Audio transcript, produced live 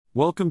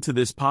Welcome to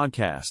this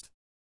podcast.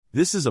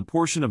 This is a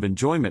portion of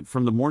enjoyment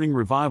from the morning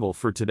revival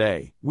for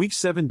today, week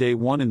 7, day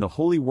 1 in the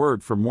Holy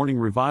Word for morning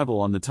revival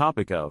on the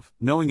topic of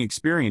knowing,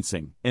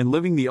 experiencing, and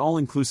living the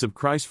all-inclusive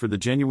Christ for the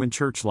genuine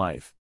church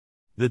life.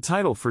 The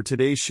title for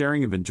today's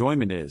sharing of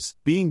enjoyment is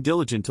Being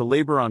Diligent to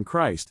Labor on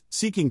Christ,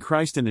 Seeking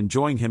Christ and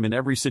Enjoying Him in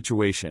Every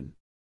Situation.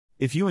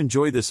 If you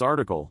enjoy this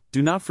article,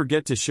 do not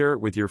forget to share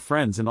it with your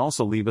friends and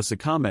also leave us a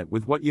comment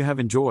with what you have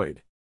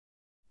enjoyed.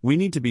 We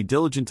need to be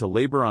diligent to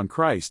labor on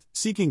Christ,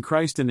 seeking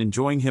Christ and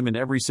enjoying Him in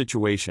every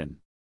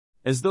situation.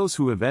 As those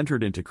who have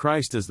entered into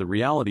Christ as the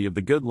reality of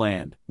the good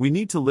land, we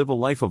need to live a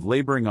life of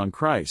laboring on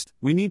Christ.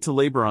 We need to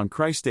labor on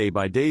Christ day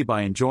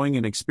by enjoying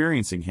and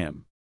experiencing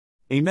Him.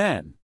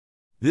 Amen.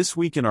 This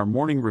week in our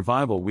morning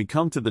revival we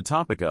come to the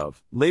topic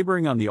of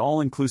laboring on the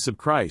all-inclusive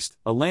Christ,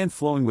 a land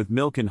flowing with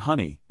milk and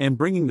honey, and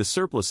bringing the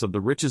surplus of the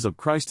riches of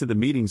Christ to the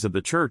meetings of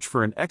the church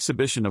for an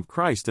exhibition of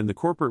Christ and the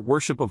corporate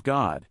worship of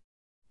God.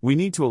 We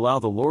need to allow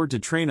the Lord to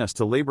train us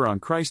to labor on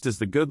Christ as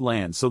the good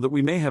land so that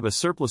we may have a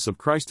surplus of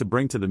Christ to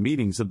bring to the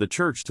meetings of the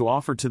church to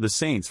offer to the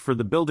saints for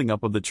the building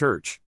up of the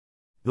church.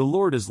 The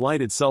Lord as light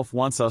itself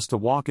wants us to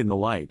walk in the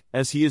light,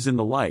 as He is in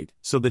the light,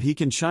 so that He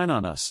can shine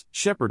on us,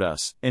 shepherd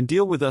us, and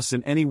deal with us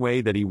in any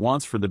way that He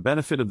wants for the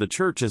benefit of the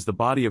church as the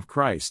body of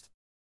Christ.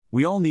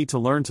 We all need to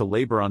learn to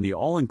labor on the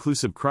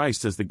all-inclusive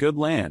Christ as the good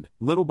land,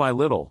 little by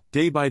little,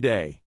 day by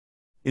day.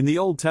 In the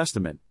Old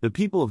Testament, the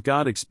people of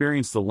God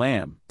experienced the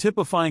Lamb,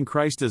 typifying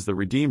Christ as the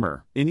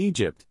Redeemer, in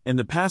Egypt, and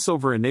the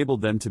Passover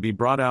enabled them to be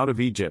brought out of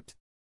Egypt.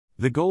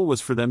 The goal was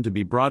for them to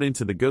be brought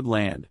into the good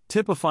land,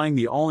 typifying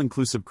the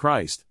all-inclusive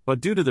Christ, but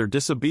due to their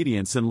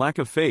disobedience and lack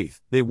of faith,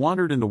 they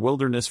wandered in the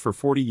wilderness for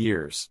 40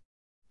 years.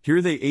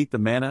 Here they ate the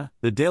manna,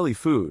 the daily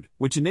food,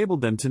 which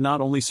enabled them to not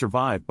only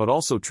survive but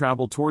also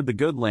travel toward the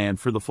good land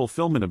for the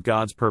fulfillment of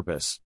God's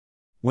purpose.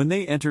 When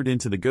they entered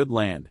into the good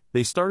land,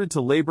 they started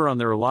to labor on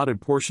their allotted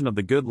portion of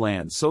the good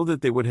land so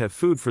that they would have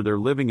food for their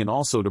living and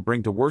also to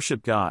bring to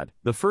worship God,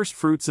 the first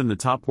fruits and the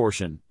top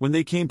portion, when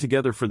they came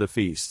together for the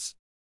feasts.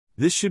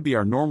 This should be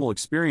our normal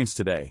experience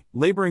today,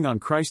 laboring on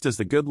Christ as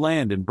the good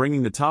land and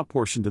bringing the top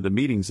portion to the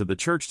meetings of the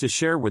church to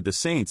share with the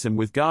saints and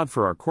with God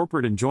for our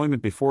corporate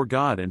enjoyment before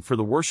God and for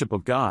the worship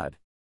of God.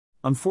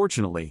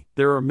 Unfortunately,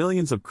 there are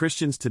millions of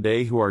Christians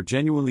today who are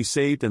genuinely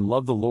saved and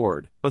love the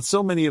Lord, but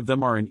so many of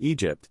them are in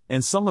Egypt,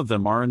 and some of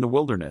them are in the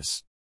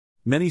wilderness.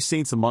 Many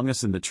saints among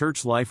us in the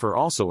church life are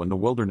also in the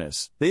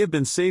wilderness. They have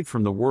been saved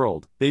from the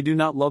world, they do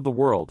not love the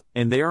world,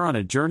 and they are on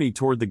a journey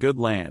toward the good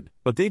land,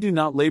 but they do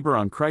not labor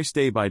on Christ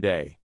day by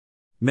day.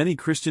 Many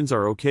Christians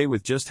are okay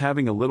with just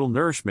having a little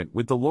nourishment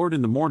with the Lord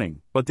in the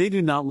morning, but they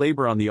do not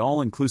labor on the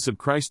all-inclusive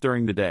Christ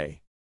during the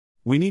day.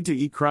 We need to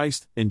eat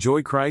Christ,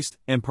 enjoy Christ,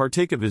 and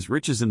partake of His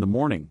riches in the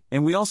morning,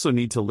 and we also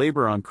need to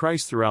labor on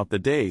Christ throughout the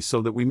day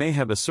so that we may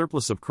have a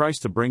surplus of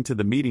Christ to bring to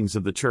the meetings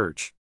of the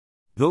church.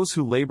 Those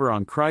who labor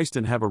on Christ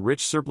and have a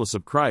rich surplus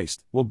of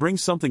Christ will bring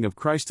something of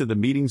Christ to the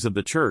meetings of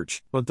the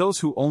church, but those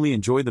who only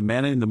enjoy the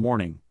manna in the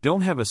morning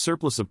don't have a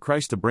surplus of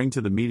Christ to bring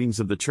to the meetings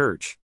of the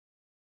church.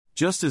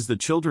 Just as the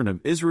children of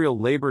Israel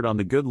labored on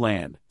the good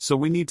land, so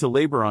we need to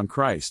labor on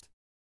Christ.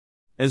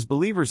 As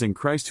believers in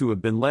Christ who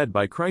have been led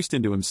by Christ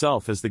into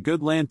Himself as the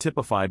good land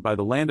typified by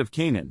the land of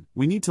Canaan,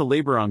 we need to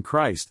labor on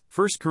Christ,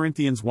 1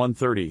 Corinthians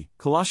 1:30,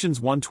 Colossians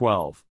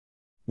 1:12.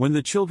 When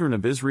the children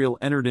of Israel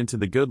entered into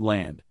the good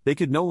land, they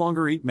could no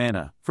longer eat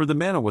manna, for the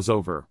manna was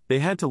over. They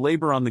had to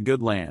labor on the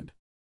good land.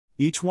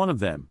 Each one of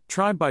them,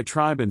 tribe by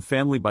tribe and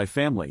family by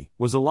family,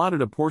 was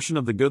allotted a portion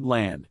of the good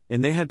land,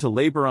 and they had to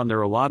labor on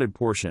their allotted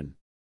portion.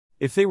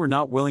 If they were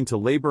not willing to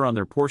labor on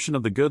their portion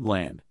of the good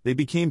land, they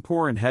became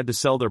poor and had to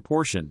sell their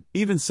portion,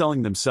 even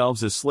selling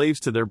themselves as slaves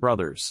to their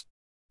brothers.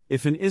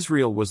 If an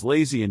Israel was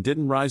lazy and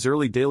didn't rise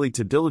early daily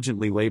to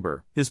diligently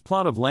labor, his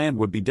plot of land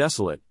would be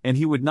desolate, and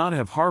he would not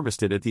have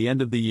harvested at the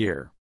end of the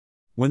year.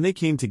 When they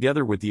came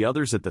together with the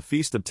others at the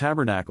Feast of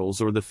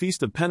Tabernacles or the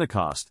Feast of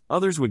Pentecost,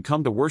 others would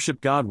come to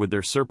worship God with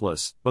their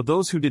surplus, but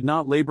those who did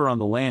not labor on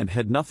the land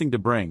had nothing to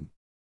bring.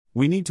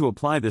 We need to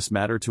apply this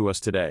matter to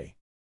us today.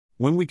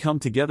 When we come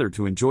together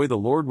to enjoy the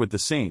Lord with the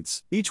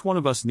saints, each one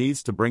of us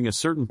needs to bring a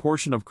certain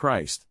portion of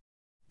Christ.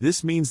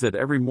 This means that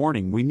every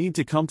morning we need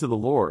to come to the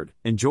Lord,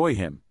 enjoy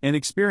Him, and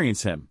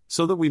experience Him,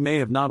 so that we may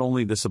have not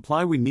only the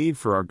supply we need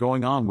for our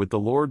going on with the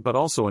Lord but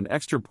also an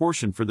extra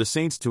portion for the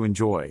saints to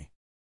enjoy.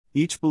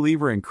 Each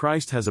believer in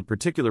Christ has a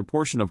particular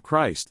portion of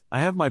Christ. I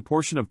have my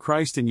portion of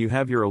Christ and you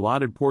have your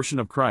allotted portion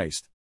of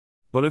Christ.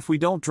 But if we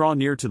don't draw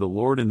near to the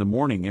Lord in the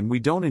morning and we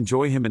don't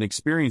enjoy Him and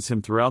experience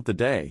Him throughout the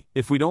day,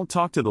 if we don't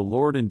talk to the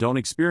Lord and don't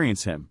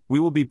experience Him, we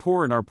will be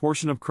poor in our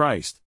portion of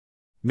Christ.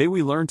 May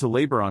we learn to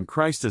labor on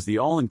Christ as the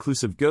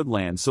all-inclusive good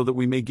land so that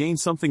we may gain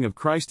something of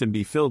Christ and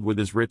be filled with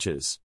His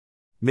riches.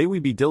 May we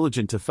be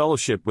diligent to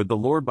fellowship with the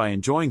Lord by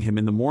enjoying Him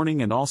in the morning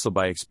and also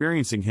by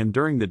experiencing Him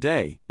during the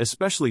day,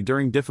 especially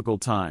during difficult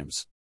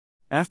times.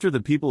 After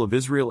the people of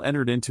Israel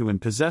entered into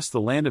and possessed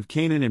the land of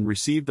Canaan and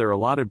received their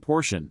allotted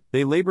portion,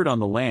 they labored on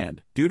the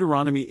land,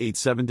 Deuteronomy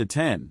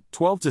 8:7-10,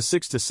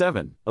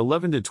 12:6-7,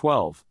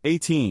 11-12,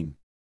 18.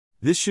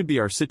 This should be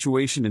our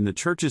situation in the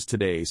churches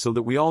today so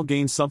that we all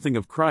gain something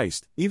of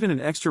Christ, even an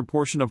extra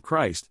portion of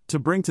Christ, to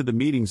bring to the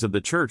meetings of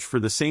the church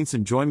for the saints'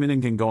 enjoyment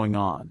and going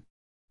on.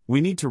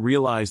 We need to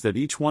realize that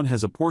each one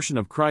has a portion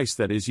of Christ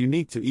that is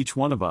unique to each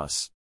one of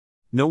us.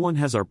 No one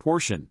has our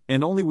portion,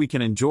 and only we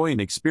can enjoy and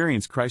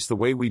experience Christ the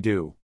way we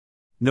do.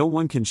 No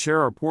one can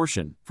share our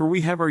portion, for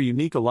we have our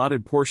unique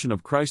allotted portion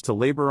of Christ to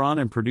labor on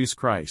and produce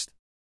Christ.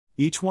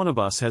 Each one of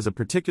us has a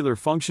particular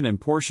function and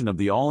portion of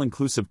the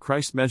all-inclusive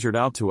Christ measured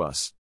out to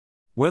us.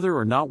 Whether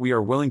or not we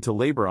are willing to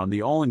labor on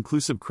the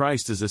all-inclusive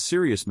Christ is a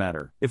serious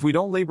matter. If we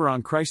don't labor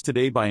on Christ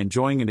today by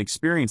enjoying and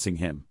experiencing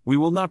Him, we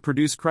will not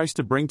produce Christ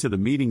to bring to the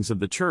meetings of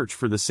the church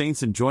for the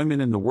saints'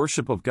 enjoyment and the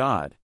worship of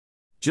God.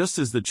 Just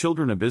as the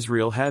children of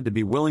Israel had to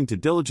be willing to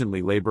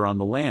diligently labor on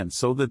the land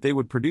so that they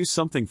would produce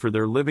something for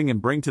their living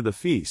and bring to the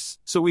feasts,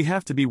 so we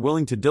have to be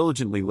willing to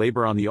diligently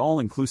labor on the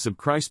all-inclusive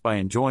Christ by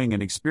enjoying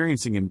and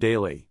experiencing Him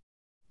daily.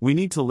 We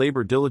need to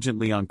labor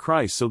diligently on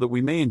Christ so that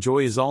we may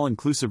enjoy His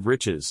all-inclusive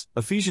riches.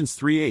 Ephesians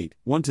 3:8,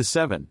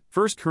 1-7,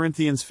 1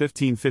 Corinthians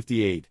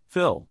 15:58,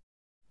 Phil.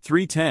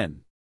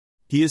 3:10.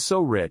 He is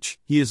so rich,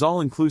 He is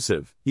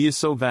all-inclusive, He is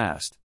so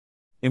vast.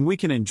 And we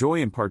can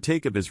enjoy and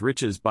partake of His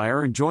riches by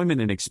our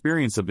enjoyment and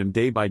experience of Him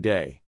day by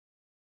day.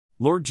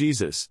 Lord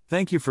Jesus,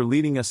 thank You for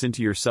leading us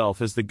into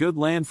Yourself as the good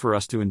land for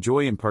us to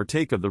enjoy and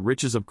partake of the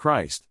riches of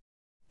Christ.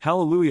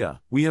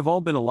 Hallelujah, we have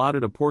all been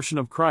allotted a portion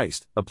of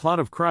Christ, a plot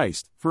of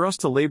Christ, for us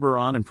to labor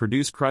on and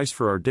produce Christ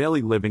for our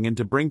daily living and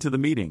to bring to the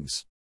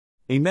meetings.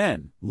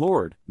 Amen.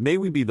 Lord, may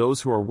we be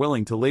those who are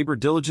willing to labor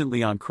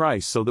diligently on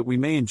Christ so that we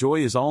may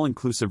enjoy His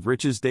all-inclusive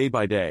riches day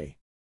by day.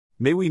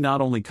 May we not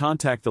only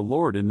contact the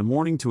Lord in the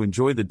morning to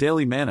enjoy the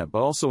daily manna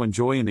but also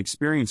enjoy and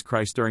experience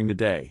Christ during the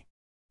day.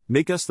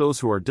 Make us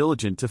those who are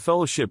diligent to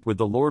fellowship with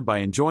the Lord by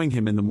enjoying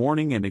Him in the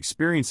morning and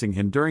experiencing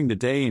Him during the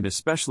day and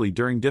especially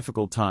during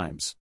difficult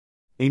times.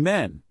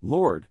 Amen.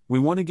 Lord, we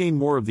want to gain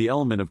more of the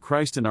element of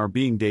Christ in our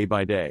being day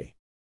by day.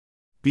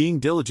 Being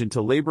diligent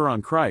to labor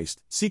on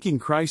Christ, seeking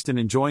Christ and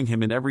enjoying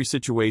Him in every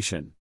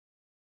situation.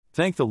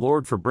 Thank the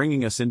Lord for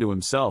bringing us into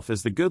Himself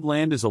as the good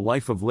land is a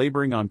life of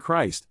laboring on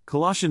Christ.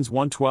 Colossians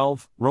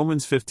 1:12,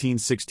 Romans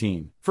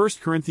 15:16, 1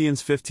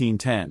 Corinthians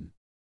 15:10.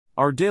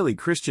 Our daily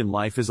Christian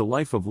life is a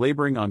life of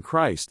laboring on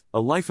Christ,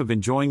 a life of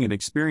enjoying and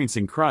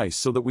experiencing Christ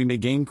so that we may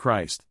gain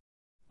Christ.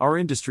 Our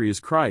industry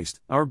is Christ,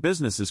 our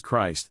business is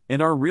Christ,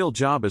 and our real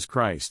job is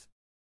Christ.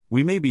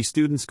 We may be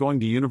students going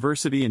to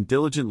university and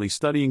diligently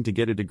studying to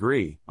get a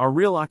degree. Our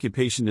real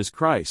occupation is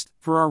Christ,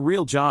 for our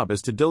real job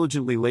is to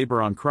diligently labor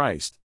on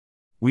Christ.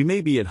 We may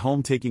be at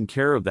home taking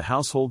care of the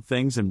household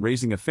things and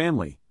raising a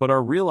family, but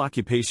our real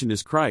occupation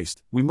is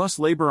Christ. We must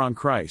labor on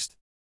Christ.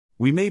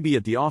 We may be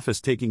at the office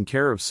taking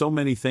care of so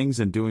many things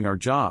and doing our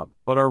job,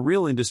 but our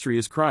real industry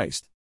is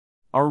Christ.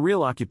 Our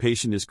real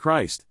occupation is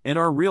Christ, and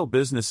our real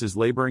business is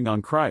laboring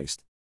on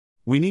Christ.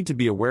 We need to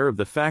be aware of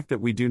the fact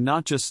that we do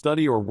not just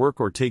study or work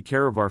or take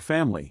care of our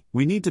family,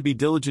 we need to be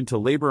diligent to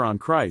labor on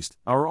Christ,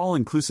 our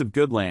all-inclusive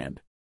good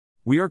land.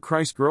 We are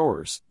Christ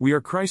growers, we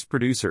are Christ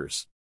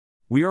producers.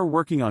 We are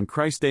working on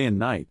Christ day and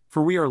night,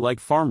 for we are like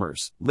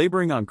farmers,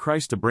 laboring on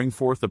Christ to bring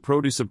forth the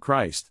produce of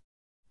Christ.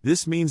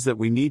 This means that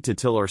we need to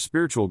till our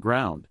spiritual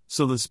ground,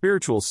 sow the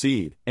spiritual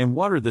seed, and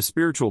water the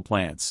spiritual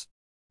plants.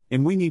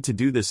 And we need to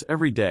do this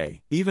every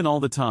day, even all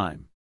the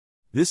time.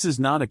 This is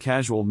not a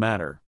casual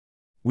matter.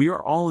 We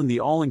are all in the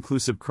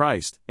all-inclusive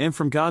Christ, and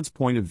from God's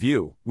point of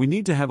view, we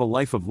need to have a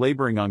life of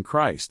laboring on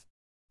Christ.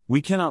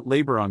 We cannot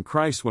labor on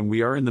Christ when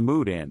we are in the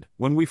mood and,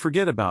 when we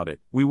forget about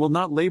it, we will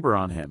not labor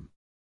on Him.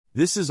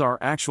 This is our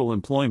actual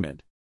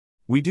employment.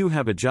 We do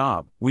have a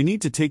job, we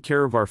need to take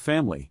care of our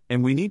family,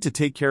 and we need to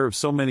take care of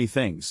so many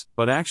things,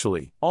 but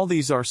actually, all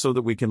these are so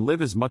that we can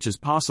live as much as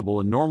possible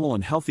a normal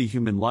and healthy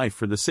human life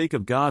for the sake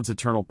of God's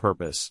eternal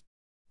purpose.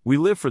 We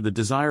live for the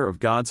desire of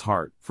God's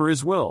heart, for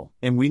His will,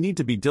 and we need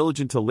to be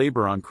diligent to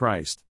labor on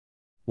Christ.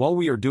 While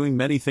we are doing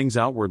many things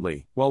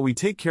outwardly, while we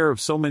take care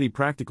of so many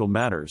practical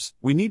matters,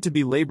 we need to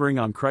be laboring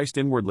on Christ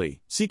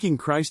inwardly, seeking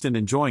Christ and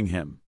enjoying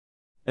Him.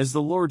 As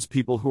the Lord's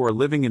people who are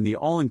living in the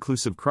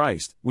all-inclusive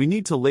Christ, we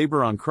need to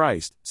labor on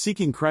Christ,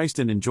 seeking Christ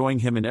and enjoying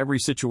Him in every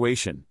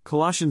situation.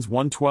 Colossians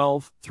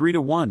 1:12,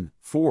 3-1,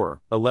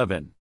 4,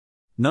 11.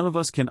 None of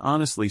us can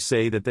honestly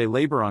say that they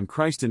labor on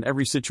Christ in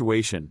every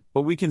situation,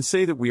 but we can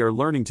say that we are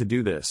learning to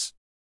do this.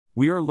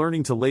 We are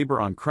learning to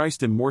labor on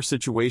Christ in more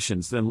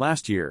situations than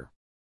last year.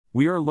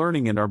 We are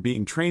learning and are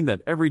being trained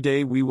that every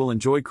day we will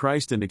enjoy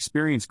Christ and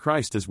experience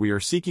Christ as we are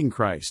seeking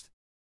Christ.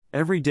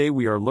 Every day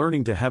we are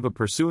learning to have a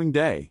pursuing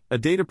day, a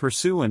day to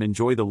pursue and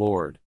enjoy the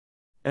Lord.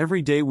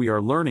 Every day we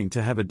are learning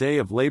to have a day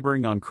of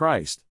laboring on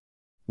Christ.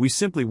 We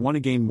simply want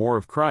to gain more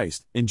of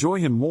Christ, enjoy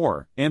Him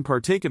more, and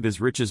partake of His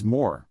riches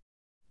more.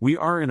 We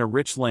are in a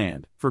rich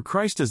land, for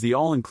Christ as the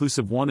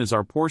all-inclusive one is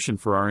our portion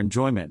for our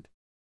enjoyment.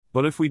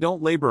 But if we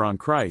don't labor on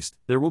Christ,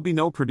 there will be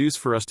no produce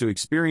for us to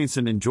experience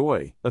and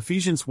enjoy.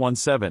 Ephesians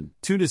 1:7,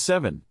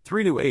 2-7,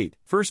 3-8,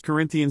 1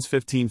 Corinthians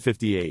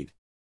 15:58.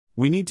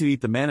 We need to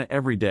eat the manna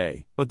every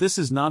day, but this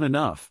is not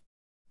enough.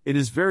 It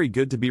is very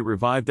good to be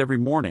revived every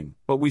morning,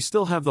 but we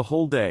still have the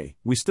whole day.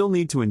 We still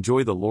need to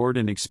enjoy the Lord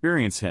and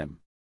experience Him.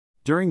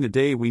 During the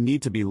day we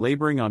need to be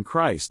laboring on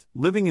Christ,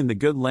 living in the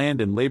good land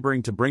and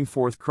laboring to bring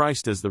forth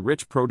Christ as the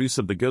rich produce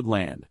of the good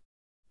land.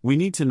 We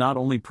need to not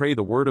only pray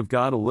the Word of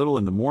God a little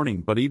in the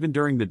morning but even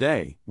during the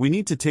day, we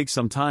need to take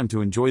some time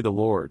to enjoy the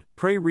Lord,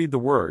 pray, read the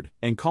Word,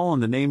 and call on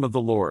the name of the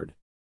Lord.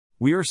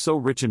 We are so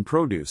rich in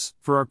produce,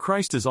 for our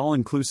Christ is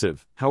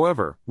all-inclusive.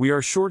 However, we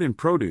are short in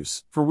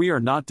produce, for we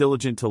are not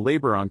diligent to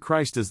labor on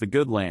Christ as the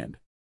good land.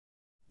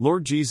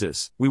 Lord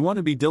Jesus, we want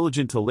to be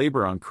diligent to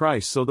labor on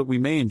Christ so that we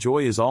may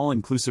enjoy His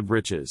all-inclusive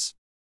riches.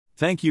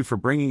 Thank you for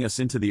bringing us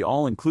into the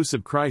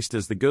all-inclusive Christ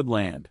as the good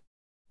land.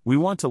 We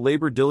want to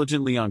labor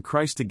diligently on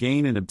Christ to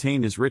gain and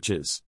obtain His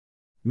riches.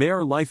 May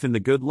our life in the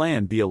good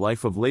land be a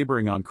life of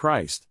laboring on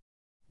Christ.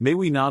 May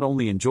we not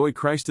only enjoy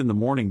Christ in the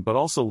morning but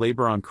also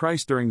labor on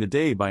Christ during the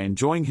day by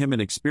enjoying Him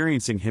and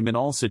experiencing Him in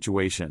all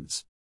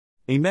situations.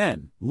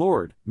 Amen.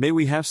 Lord, may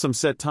we have some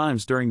set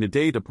times during the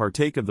day to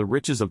partake of the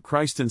riches of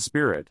Christ in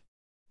spirit.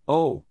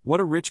 Oh, what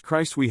a rich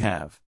Christ we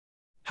have!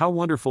 How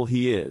wonderful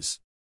He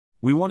is!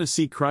 We want to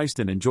see Christ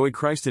and enjoy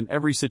Christ in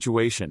every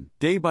situation,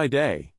 day by day.